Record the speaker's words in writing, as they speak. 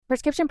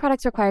Prescription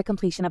products require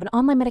completion of an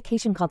online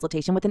medication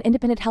consultation with an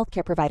independent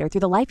healthcare provider through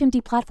the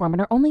LifeMD platform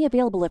and are only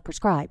available if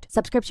prescribed.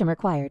 Subscription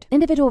required.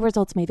 Individual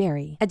results may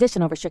vary.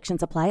 Additional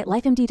restrictions apply at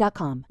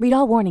lifemd.com. Read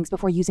all warnings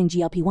before using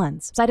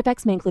GLP-1s. Side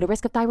effects may include a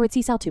risk of thyroid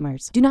C-cell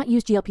tumors. Do not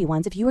use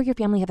GLP-1s if you or your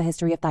family have a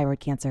history of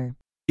thyroid cancer.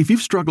 If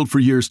you've struggled for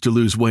years to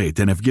lose weight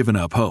and have given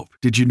up hope,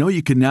 did you know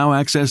you can now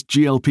access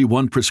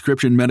GLP-1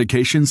 prescription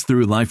medications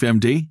through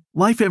LifeMD?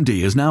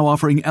 LifeMD is now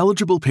offering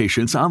eligible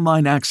patients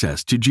online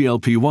access to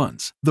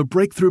GLP-1s, the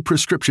breakthrough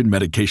prescription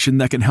medication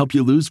that can help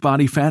you lose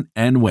body fat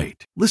and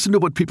weight. Listen to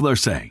what people are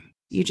saying.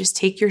 You just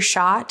take your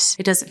shot.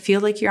 It doesn't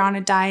feel like you're on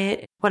a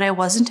diet. What I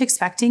wasn't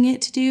expecting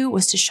it to do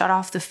was to shut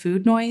off the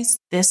food noise.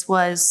 This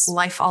was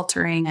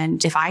life-altering,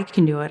 and if I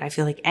can do it, I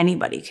feel like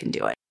anybody can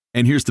do it.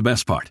 And here's the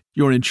best part.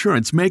 Your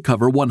insurance may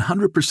cover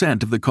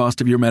 100% of the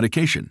cost of your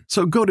medication.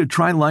 So go to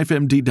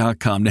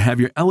TryLifeMD.com to have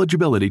your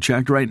eligibility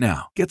checked right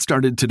now. Get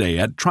started today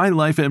at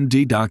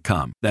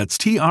TryLifeMD.com. That's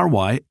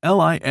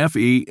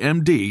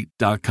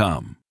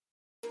TryLifeMD.com.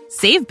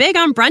 Save big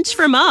on brunch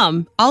for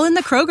mom, all in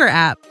the Kroger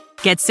app.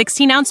 Get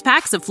 16-ounce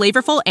packs of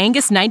flavorful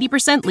Angus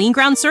 90% lean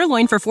ground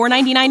sirloin for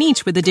 $4.99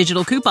 each with a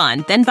digital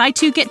coupon. Then buy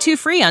 2, get 2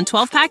 free on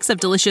 12 packs of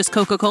delicious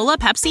Coca-Cola,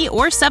 Pepsi,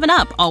 or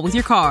 7-Up, all with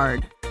your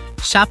card.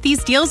 Shop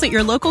these deals at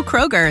your local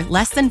Kroger,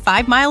 less than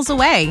 5 miles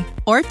away.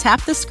 Or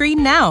tap the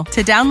screen now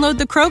to download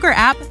the Kroger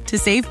app to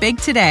save big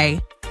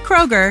today.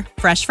 Kroger,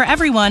 fresh for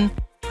everyone.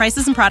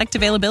 Prices and product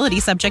availability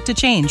subject to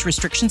change.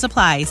 Restrictions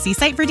apply. See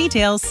site for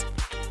details.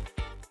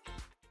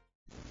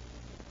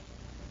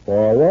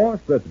 For a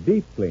wash that's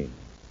deep clean,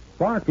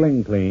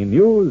 sparkling clean,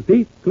 use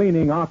Deep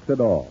Cleaning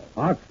Oxidol.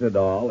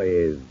 Oxidol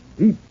is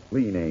deep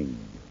cleaning.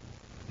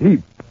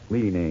 Deep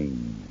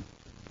cleaning.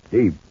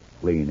 Deep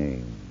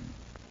cleaning.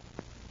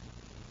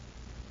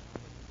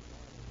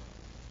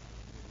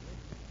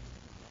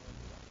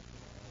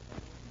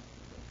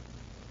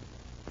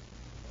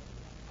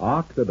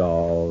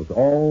 Oxidol's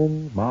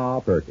own Ma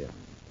Perkins.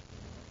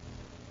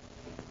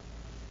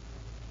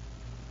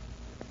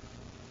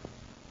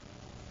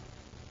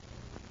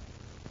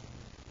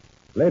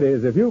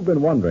 Ladies, if you've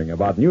been wondering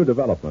about new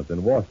developments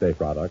in wash day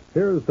products,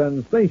 here's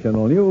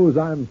sensational news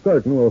I'm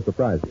certain will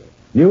surprise you.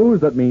 News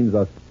that means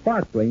a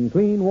sparkling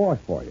clean wash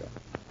for you.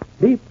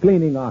 Deep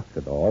Cleaning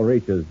Oxidol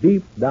reaches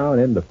deep down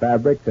into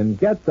fabrics and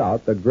gets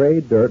out the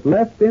gray dirt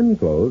left in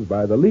clothes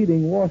by the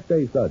leading wash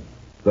day suds,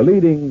 the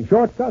leading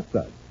shortcut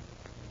suds.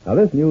 Now,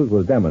 this news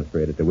was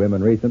demonstrated to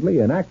women recently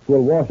in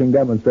actual washing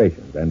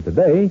demonstrations, and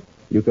today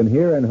you can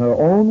hear in her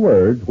own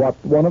words what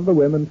one of the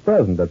women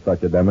present at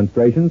such a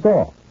demonstration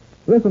saw.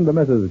 Listen to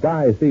Mrs.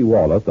 Guy C.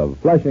 Wallace of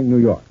Flushing, New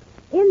York.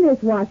 In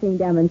this washing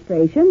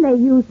demonstration, they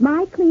used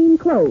my clean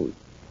clothes.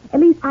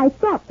 At least I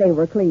thought they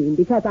were clean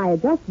because I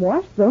had just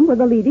washed them with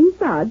the leading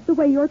suds the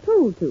way you're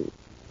told to.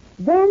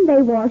 Then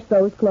they washed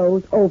those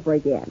clothes over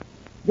again,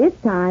 this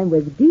time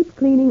with Deep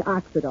Cleaning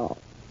Oxidol.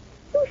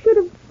 You should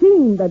have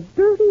seen the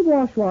dirty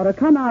wash water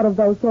come out of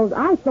those clothes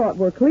I thought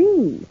were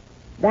clean.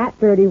 That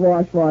dirty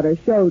wash water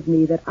showed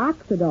me that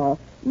Oxidol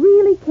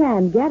really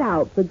can get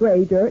out the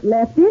gray dirt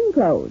left in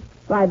clothes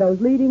by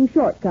those leading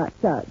shortcut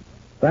suds.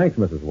 Thanks,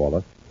 Mrs.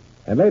 Wallace.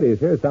 And ladies,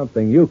 here's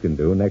something you can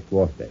do next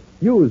wash day.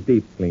 Use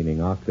Deep Cleaning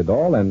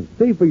Oxidol and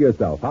see for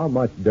yourself how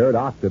much dirt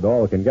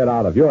Oxidol can get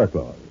out of your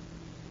clothes.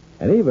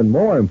 And even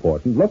more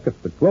important, look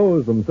at the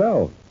clothes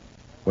themselves.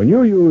 When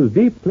you use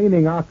Deep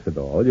Cleaning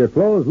Oxidol, your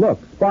clothes look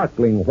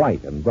sparkling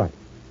white and bright.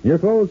 Your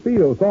clothes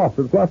feel soft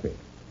and fluffy.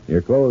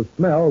 Your clothes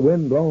smell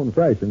wind-blown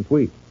fresh and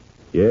sweet.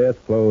 Yes,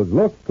 clothes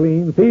look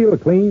clean, feel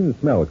clean,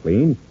 smell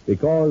clean,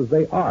 because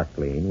they are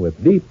clean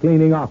with Deep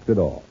Cleaning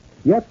Oxidol.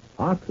 Yet,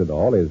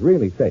 Oxidol is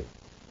really safe.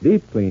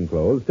 Deep clean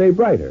clothes stay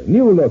brighter,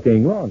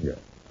 new-looking longer.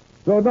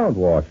 So don't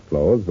wash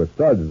clothes with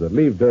suds that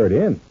leave dirt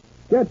in.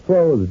 Get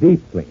clothes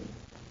deep clean.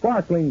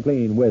 Sparkling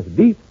clean with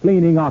Deep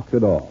Cleaning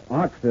Oxidol.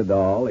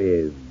 Oxidol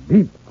is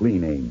deep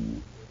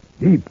cleaning.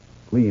 Deep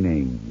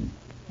cleaning.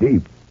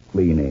 Deep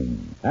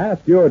cleaning.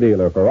 Ask your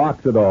dealer for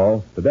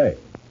Oxidol today.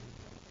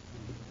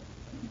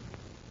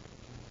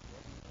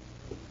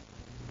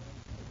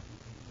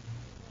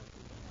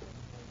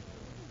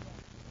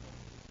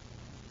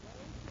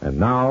 And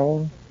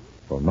now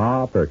for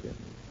Ma Perkins.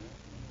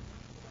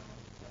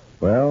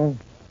 Well,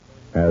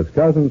 has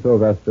Cousin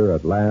Sylvester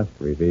at last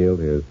revealed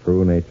his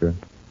true nature?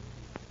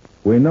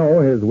 We know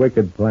his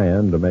wicked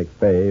plan to make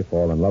Fay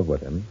fall in love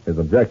with him, his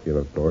objective,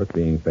 of course,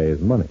 being Fay's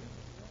money.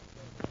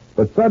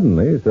 But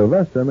suddenly,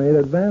 Sylvester made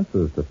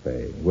advances to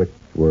Fay, which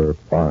were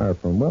far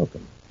from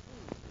welcome.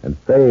 And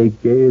Fay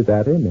gazed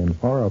at him in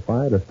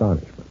horrified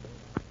astonishment.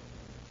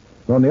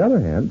 On the other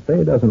hand,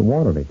 Fay doesn't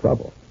want any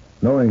trouble,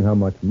 knowing how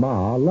much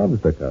Ma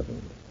loves the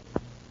cousins.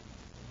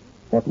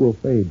 What will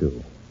Fay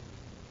do?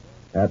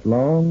 At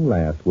long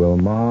last, will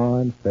Ma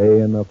and Fay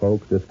and the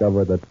folks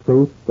discover the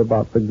truth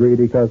about the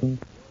greedy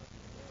cousins?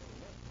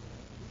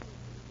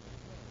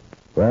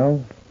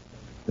 Well,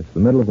 it's the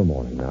middle of the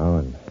morning now,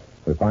 and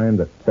we find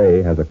that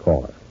Fay has a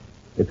caller.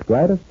 It's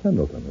Gladys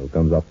Pendleton who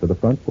comes up to the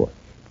front porch.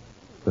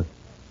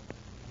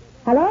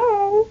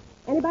 Hello?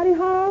 Anybody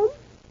home?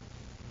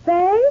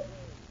 Fay?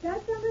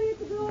 Got somebody at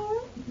the door?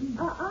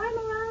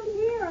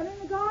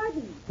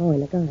 Oh,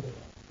 in the garden.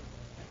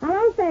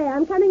 Hello, Fay.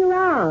 I'm coming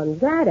around.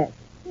 Gladys.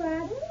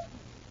 Gladys?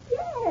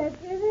 Yes,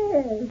 it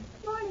is.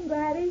 Morning,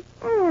 Gladys.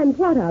 And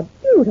what a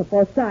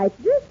beautiful sight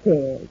this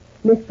is.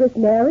 Mistress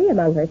Mary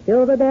among her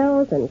silver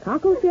bells and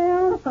cockle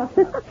shells.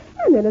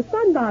 And in a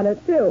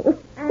sunbonnet, too.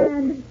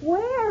 And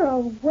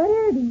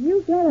where do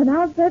you get an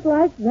outfit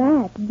like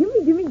that?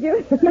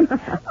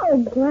 Gimme.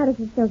 Oh,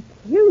 Gladys is so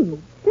cute.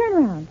 Turn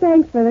around.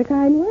 Thanks for the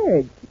kind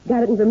words.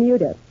 Got it in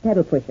Bermuda.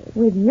 Pedal pusher.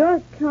 With your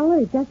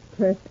color, just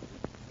perfect.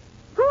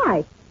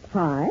 Hi.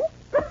 Hi.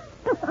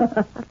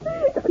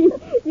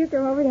 You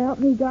come over to help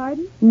me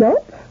garden?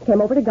 Nope.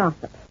 Came over to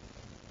gossip.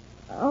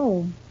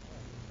 Oh.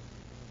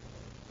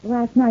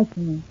 Last night,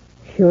 you mean?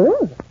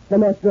 Sure. The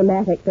most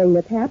dramatic thing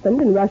that's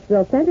happened in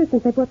Rushville Center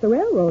since they put the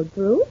railroad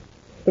through.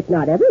 It's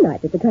not every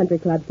night that the country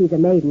club sees a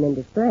maiden in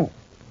distress.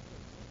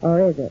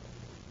 Or is it?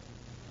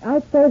 I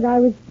suppose I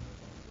was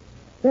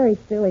very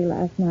silly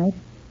last night,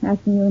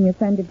 asking you and your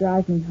friend to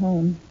drive me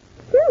home.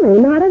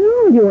 Silly? Not at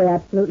all. You were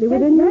absolutely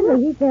within your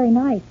Really, he's very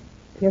nice,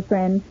 your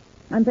friend.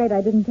 I'm afraid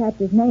I didn't catch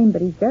his name,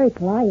 but he's very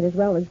polite as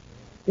well as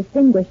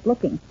distinguished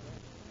looking.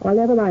 Well,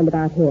 never mind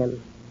about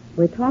him.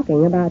 We're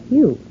talking about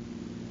you.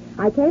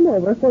 I came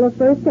over full of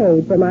first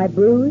aid for my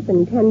bruised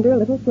and tender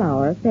little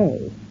flower,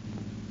 Fay.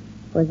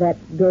 Was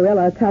that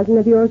gorilla cousin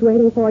of yours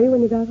waiting for you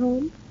when you got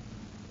home?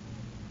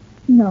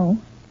 No.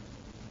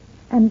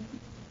 And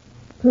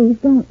please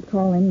don't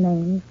call him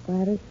names,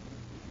 Gladys.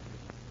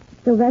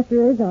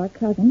 Sylvester is our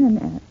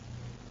cousin,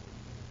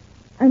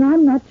 and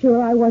I'm not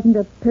sure I wasn't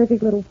a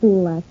perfect little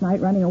fool last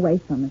night running away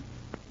from him.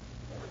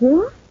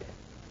 What?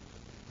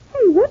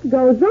 Hey, what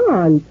goes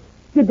on?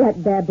 Did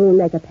that baboon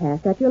make a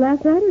pass at you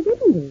last night, or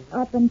didn't he?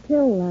 Up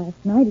until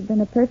last night, he'd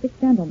been a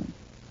perfect gentleman.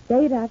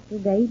 Date after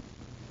date,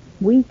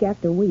 week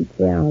after week.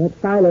 Yeah, but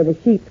finally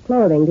the sheep's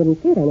clothing didn't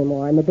fit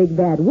anymore, and the big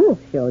bad wolf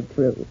showed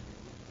through.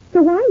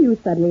 So why are you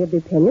suddenly of the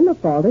opinion the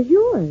fault is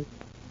yours?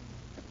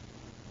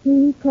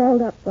 He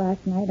called up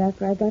last night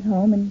after I got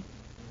home, and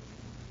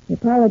he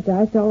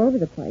apologized all over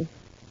the place.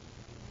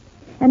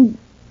 And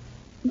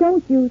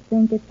don't you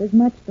think it's as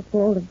much the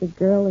fault of the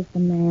girl as the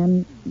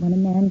man when a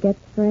man gets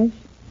fresh?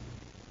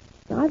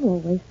 I've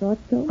always thought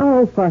so.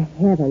 Oh, for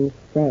heaven's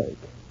sake.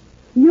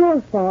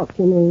 Your fault,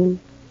 you mean?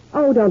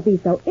 Oh, don't be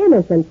so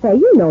innocent, Say.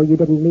 You know you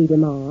didn't lead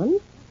him on.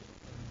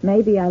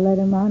 Maybe I led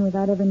him on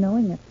without ever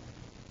knowing it.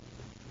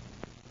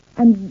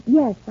 And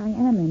yes, I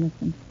am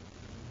innocent.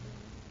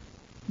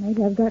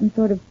 Maybe I've gotten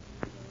sort of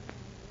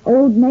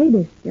old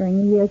maidish during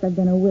the years I've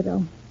been a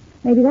widow.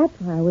 Maybe that's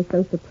why I was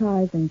so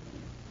surprised and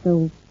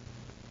so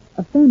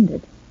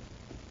offended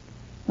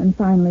when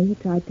finally he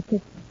tried to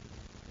kiss me.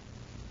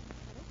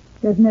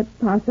 Isn't it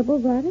possible,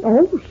 Gladys?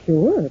 Oh,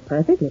 sure.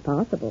 Perfectly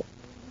possible.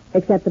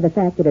 Except for the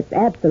fact that it's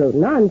absolute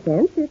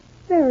nonsense. It's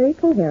very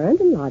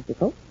coherent and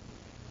logical.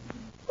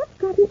 What's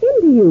gotten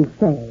into you,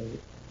 Fay?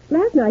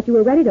 Last night you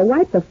were ready to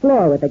wipe the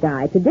floor with the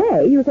guy.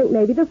 Today you think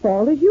maybe the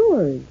fault is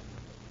yours.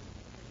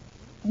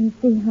 You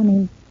see,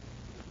 honey,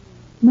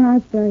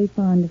 Ma's very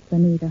fond of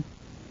Benita,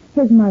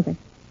 his mother.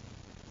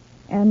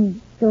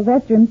 And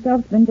Sylvester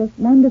himself's been just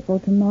wonderful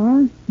to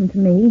Ma and to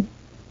me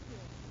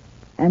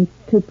and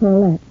to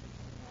Paulette.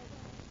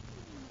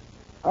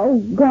 Oh,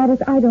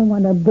 Gladys, I don't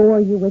want to bore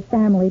you with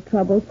family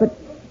troubles, but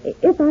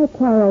if I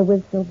quarrel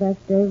with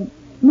Sylvester,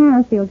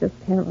 Ma feels just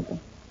terrible.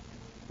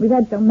 We've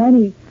had so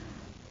many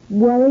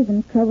worries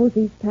and troubles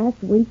these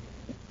past weeks.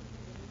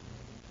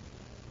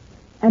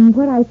 And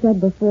what I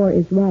said before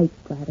is right,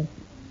 Gladys.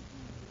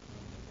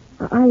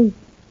 I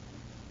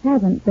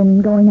haven't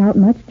been going out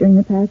much during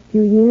the past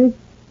few years.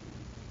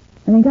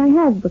 I think I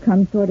have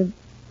become sort of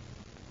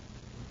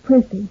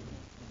prissy.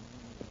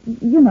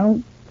 You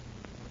know,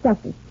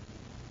 stuffy.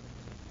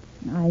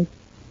 I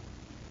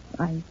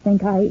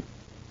think I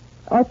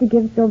ought to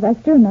give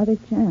Sylvester another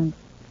chance.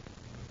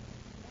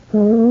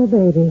 Oh,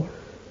 baby.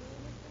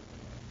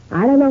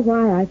 I don't know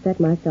why I set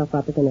myself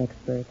up as an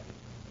expert.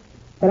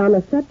 But on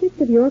the subject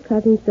of your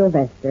cousin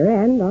Sylvester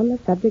and on the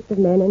subject of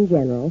men in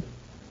general,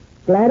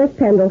 Gladys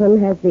Pendleton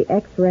has the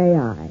X-ray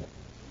eye.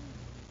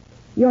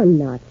 You're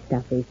not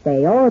stuffy,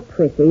 Fay, or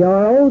prissy,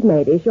 or old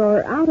maidish,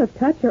 or out of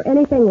touch, or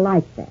anything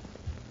like that.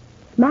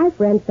 My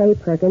friend Fay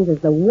Perkins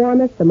is the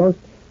warmest, the most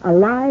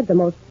alive, the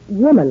most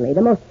womanly,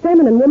 the most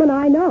feminine woman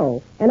I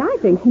know. And I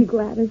think she's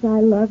Gladys,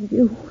 I love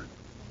you.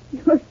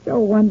 You're so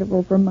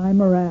wonderful for my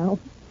morale.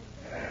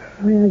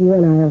 Well, you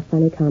and I are a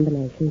funny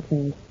combination,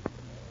 Fay.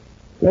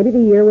 Maybe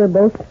the year we're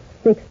both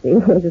 60,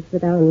 we'll just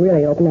sit down and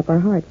really open up our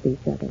hearts to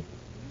each other.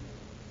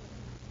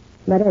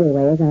 But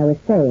anyway, as I was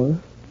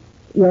saying,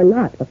 you're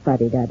not a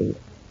fuddy-duddy.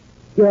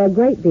 You're a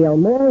great deal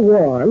more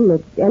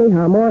warm,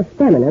 anyhow more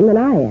feminine than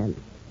I am.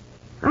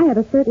 I have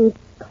a certain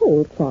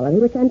cold quality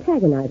which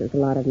antagonizes a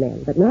lot of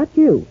men, but not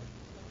you.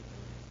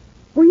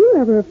 Were you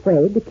ever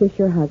afraid to kiss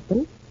your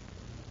husband?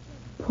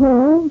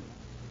 Paul?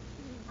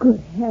 Good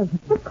heavens.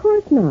 Of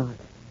course not.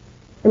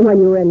 And when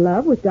you were in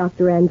love with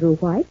Dr. Andrew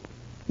White,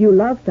 you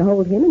loved to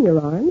hold him in your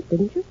arms,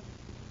 didn't you?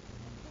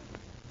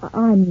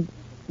 I'm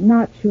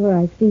not sure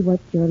I see what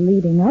you're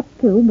leading up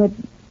to, but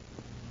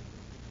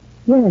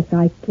Yes,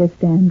 I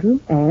kissed Andrew.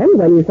 And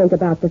when you think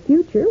about the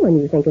future, when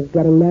you think of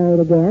getting married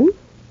again,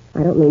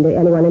 I don't mean to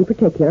anyone in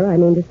particular, I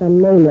mean to some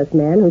nameless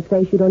man whose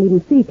face you don't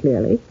even see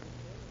clearly.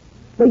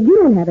 But you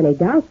don't have any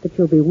doubts that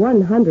you'll be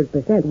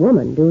 100%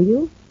 woman, do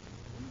you?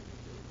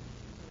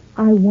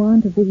 I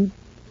want to be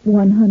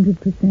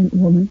 100%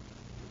 woman.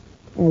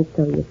 And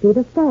so you see,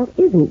 the fault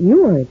isn't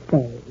yours,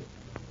 Faye.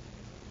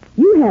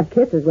 You have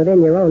kisses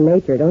within your own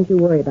nature, don't you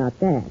worry about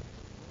that.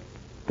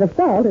 The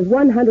fault is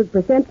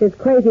 100% this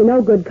crazy,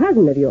 no-good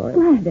cousin of yours.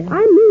 Gladys.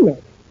 I mean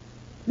it.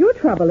 Your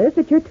trouble is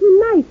that you're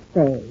too nice,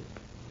 Faye.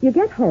 You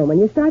get home and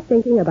you start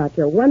thinking about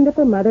your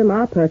wonderful mother,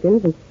 Ma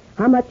Perkins, and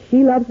how much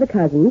she loves the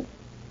cousins,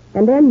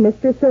 and then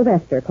Mr.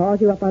 Sylvester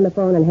calls you up on the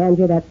phone and hands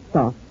you that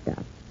soft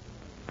stuff.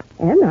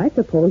 And I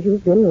suppose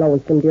you've been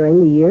lonesome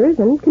during the years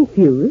and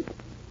confused.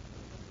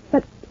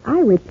 But I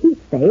repeat,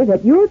 Faye,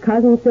 that your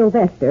cousin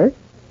Sylvester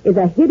is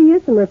a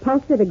hideous and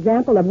repulsive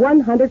example of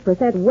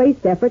 100%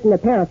 waste effort in a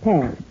pair of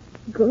pants.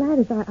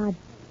 Gladys,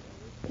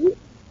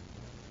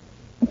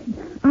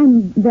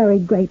 I'm very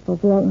grateful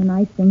for all the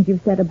nice things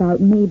you've said about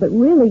me, but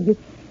really,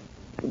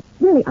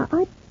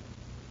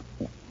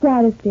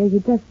 Gladys, dear, you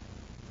just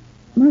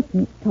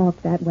mustn't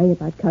talk that way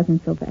about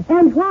Cousin Sylvester.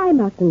 And why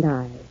mustn't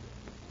I?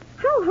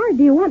 How hard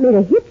do you want me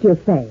to hit you,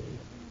 Faye?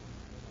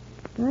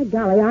 By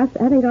golly, I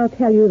think I'll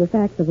tell you the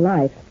facts of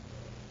life.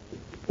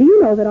 Do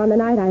you know that on the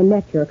night I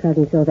met your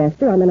cousin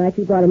Sylvester, on the night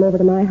you brought him over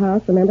to my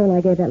house, remember when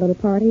I gave that little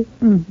party?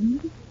 Mm-hmm.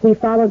 He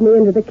followed me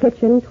into the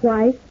kitchen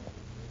twice,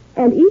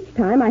 and each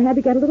time I had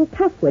to get a little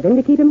tough with him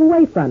to keep him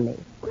away from me.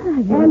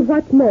 Gladys. And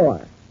what's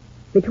more,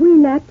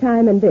 between that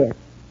time and this,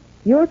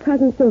 your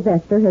cousin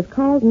Sylvester has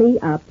called me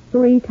up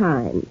 3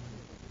 times.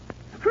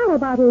 How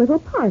about a little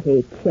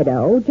party,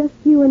 kiddo, just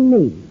you and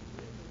me?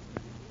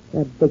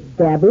 A big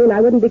baboon,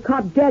 I wouldn't be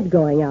caught dead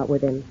going out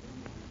with him.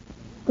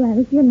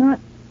 Gladys, you're not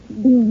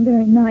being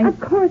very nice. Of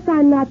course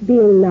I'm not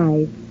being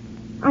nice.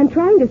 I'm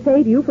trying to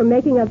save you from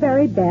making a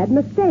very bad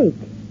mistake.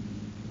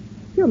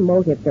 Your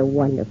motives are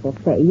wonderful,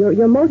 Faye.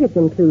 Your motives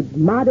include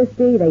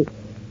modesty. They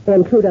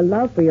include a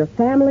love for your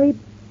family.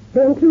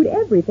 They include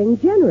everything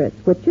generous,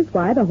 which is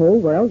why the whole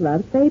world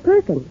loves Faye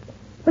Perkins.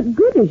 But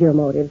good as your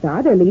motives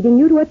are, they're leading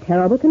you to a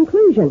terrible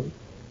conclusion.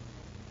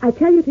 I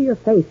tell you to your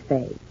face,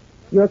 Faye,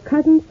 your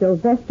cousin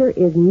Sylvester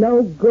is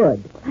no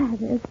good.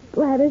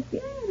 Gladys.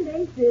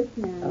 Like this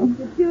now.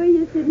 The two of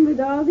you sitting with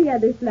all the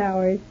other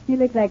flowers. You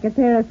look like a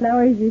pair of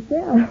flowers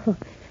yourself.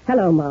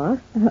 Hello, Ma.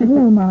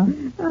 Hello, Ma.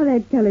 Oh,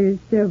 that color is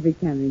so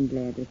becoming,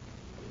 Gladys.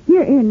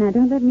 Here, now,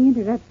 don't let me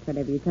interrupt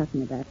whatever you're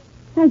talking about.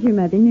 How's your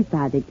mother and your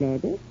father,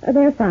 Gladys?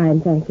 They're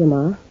fine, thank you,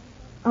 Ma.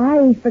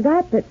 I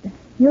forgot that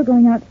you're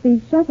going out to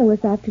see Shuffle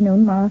this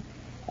afternoon, Ma.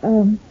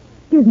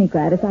 Excuse me,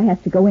 Gladys, I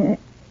have to go in.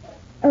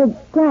 Oh,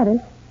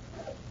 Gladys,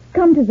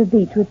 come to the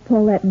beach with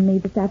Paulette and me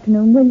this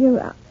afternoon, will you?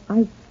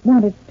 I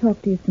wanted to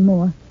talk to you some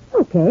more.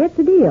 Okay, it's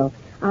a deal.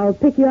 I'll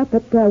pick you up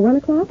at 1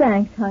 o'clock.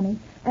 Thanks, honey.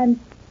 And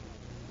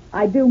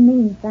I do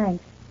mean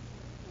thanks.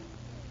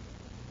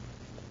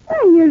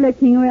 Oh, you're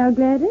looking well,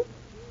 Gladys.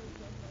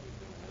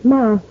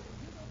 Ma,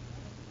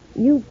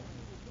 you've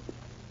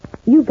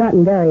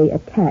gotten very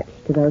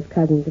attached to those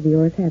cousins of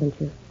yours, haven't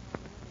you?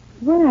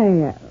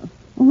 Why,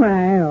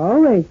 I've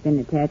always been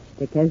attached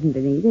to Cousin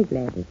Benita,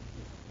 Gladys.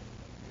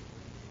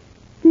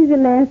 She's the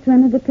last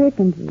one of the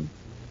Perkinses.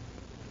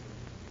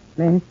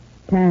 Last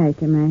tie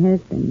to my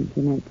husband,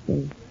 you might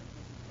say.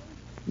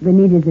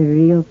 Benita's a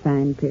real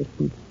fine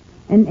person.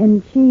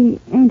 And she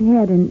ain't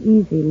had an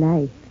easy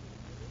life.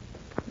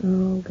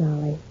 Oh,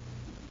 golly.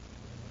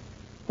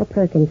 The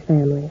Perkins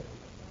family.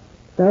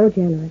 So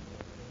generous.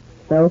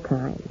 So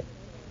kind.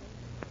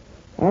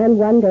 And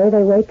one day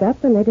they wake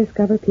up and they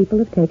discover people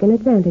have taken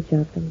advantage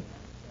of them.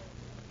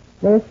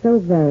 They're so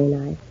very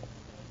nice.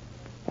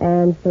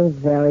 And so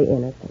very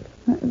innocent.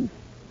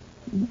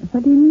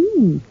 What do you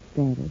mean,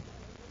 Gladys?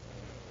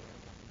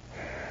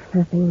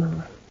 Nothing,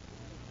 Ma.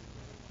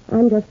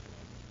 I'm just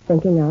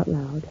thinking out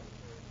loud.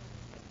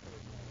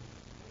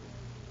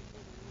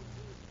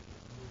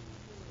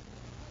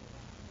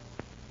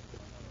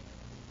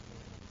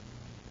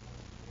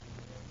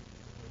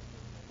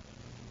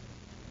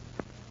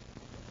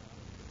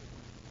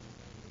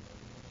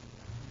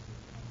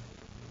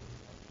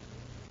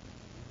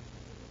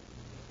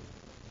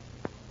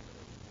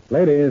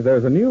 Ladies,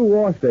 there's a new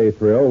wash day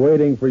thrill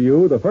waiting for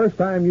you the first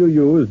time you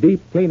use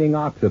Deep Cleaning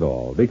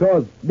Oxidol,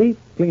 because Deep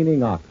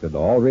Cleaning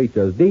Oxidol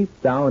reaches deep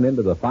down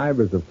into the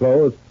fibers of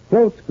clothes,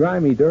 floats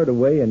grimy dirt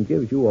away, and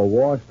gives you a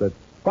wash that's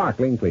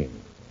sparkling clean.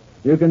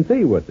 You can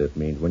see what this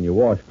means when you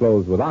wash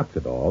clothes with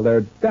Oxidol.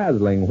 They're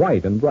dazzling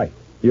white and bright.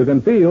 You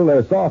can feel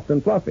they're soft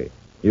and fluffy.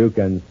 You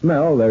can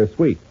smell they're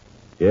sweet.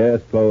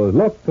 Yes, clothes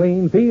look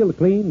clean, feel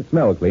clean,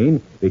 smell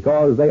clean,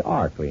 because they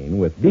are clean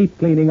with Deep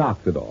Cleaning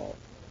Oxidol.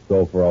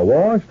 So for a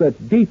wash that's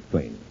deep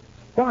clean,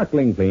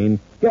 sparkling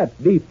clean,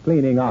 get Deep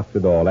Cleaning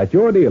Oxidol at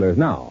your dealers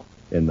now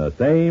in the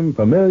same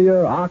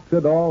familiar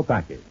Oxidol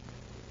package.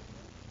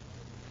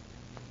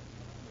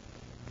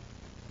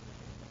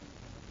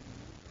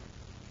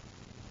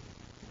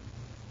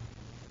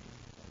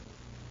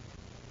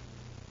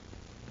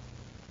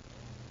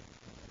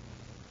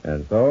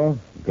 And so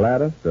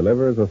Gladys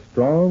delivers a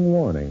strong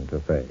warning to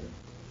Fay.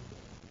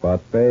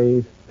 But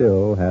Fay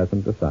still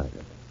hasn't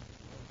decided.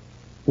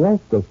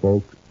 Won't the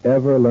folks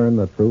ever learn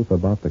the truth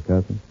about the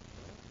cousins?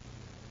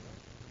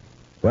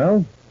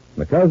 Well,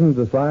 the cousins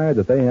decide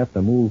that they have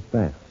to move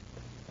fast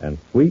and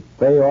sweep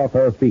Fay off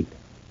her feet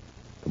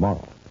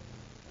tomorrow.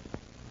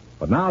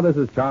 But now this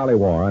is Charlie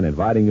Warren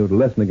inviting you to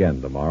listen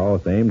again tomorrow,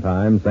 same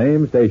time,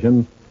 same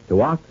station, to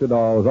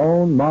Oxydol's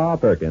own Ma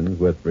Perkins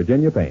with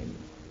Virginia Payne.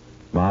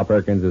 Ma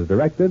Perkins is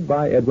directed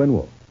by Edwin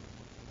Wolfe.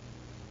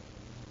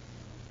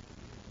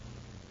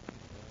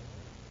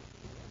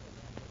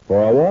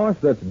 For a wash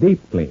that's deep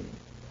clean,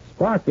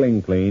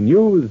 sparkling clean,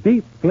 use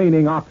deep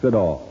cleaning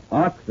Oxydol.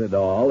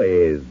 Oxydol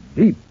is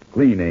deep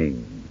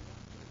cleaning.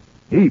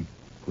 Deep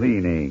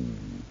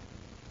cleaning.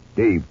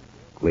 Deep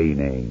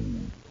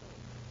cleaning.